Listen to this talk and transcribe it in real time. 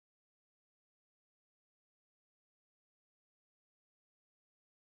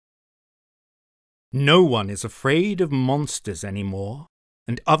No one is afraid of monsters anymore,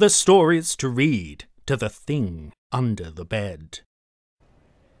 and other stories to read to the thing under the bed.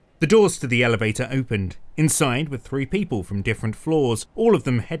 The doors to the elevator opened. Inside were 3 people from different floors, all of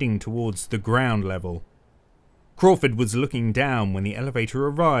them heading towards the ground level. Crawford was looking down when the elevator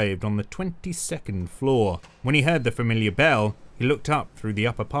arrived on the 22nd floor. When he heard the familiar bell, he looked up through the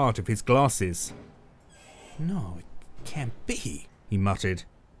upper part of his glasses. "No, it can't be," he muttered.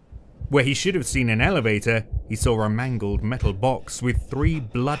 Where he should have seen an elevator, he saw a mangled metal box with 3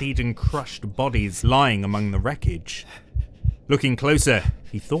 bloodied and crushed bodies lying among the wreckage. Looking closer,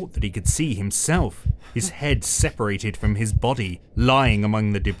 he thought that he could see himself, his head separated from his body, lying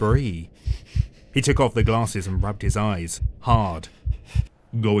among the debris. He took off the glasses and rubbed his eyes, hard.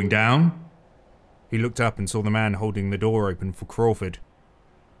 "Going down?" He looked up and saw the man holding the door open for Crawford.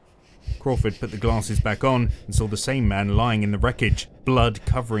 Crawford put the glasses back on and saw the same man lying in the wreckage, blood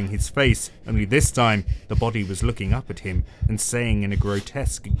covering his face, only this time the body was looking up at him and saying in a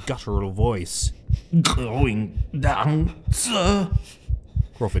grotesque, guttural voice, "Going down, sir?"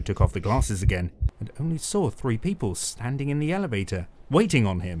 Crawford took off the glasses again and only saw 3 people standing in the elevator, waiting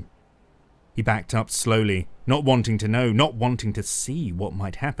on him. He backed up slowly, not wanting to know, not wanting to see what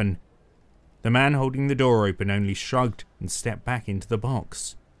might happen. The man holding the door open only shrugged and stepped back into the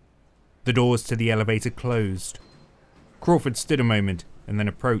box. The doors to the elevator closed. Crawford stood a moment and then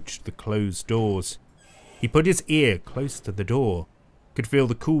approached the closed doors. He put his ear close to the door, could feel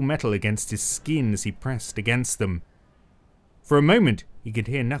the cool metal against his skin as he pressed against them. For a moment, he could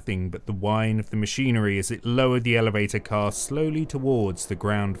hear nothing but the whine of the machinery as it lowered the elevator car slowly towards the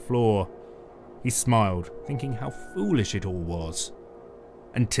ground floor. He smiled, thinking how foolish it all was.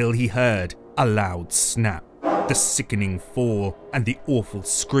 Until he heard a loud snap, the sickening fall, and the awful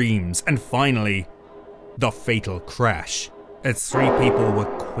screams, and finally, the fatal crash, as 3 people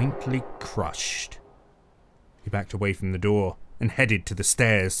were quaintly crushed. He backed away from the door and headed to the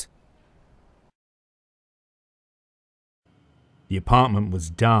stairs. The apartment was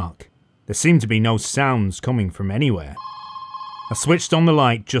dark. There seemed to be no sounds coming from anywhere. I switched on the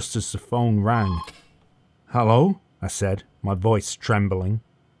light just as the phone rang. "Hello?" I said, my voice trembling.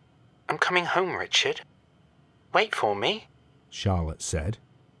 "I'm coming home, Richard. Wait for me," Charlotte said.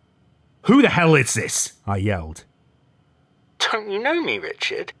 "Who the hell is this?" I yelled. "Don't you know me,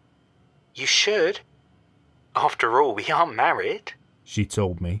 Richard? You should. After all, we aren't married," she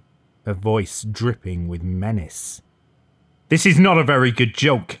told me, her voice dripping with menace. "This is not a very good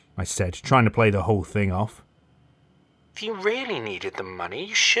joke," I said, trying to play the whole thing off. "If you really needed the money,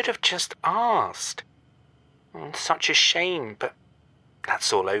 you should have just asked. Such a shame, but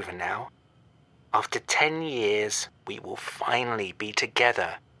that's all over now. After 10 years, we will finally be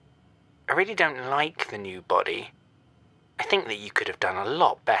together. I really don't like the new body. I think that you could have done a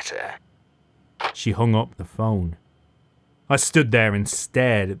lot better." She hung up the phone. I stood there and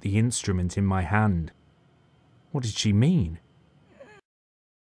stared at the instrument in my hand. What did she mean?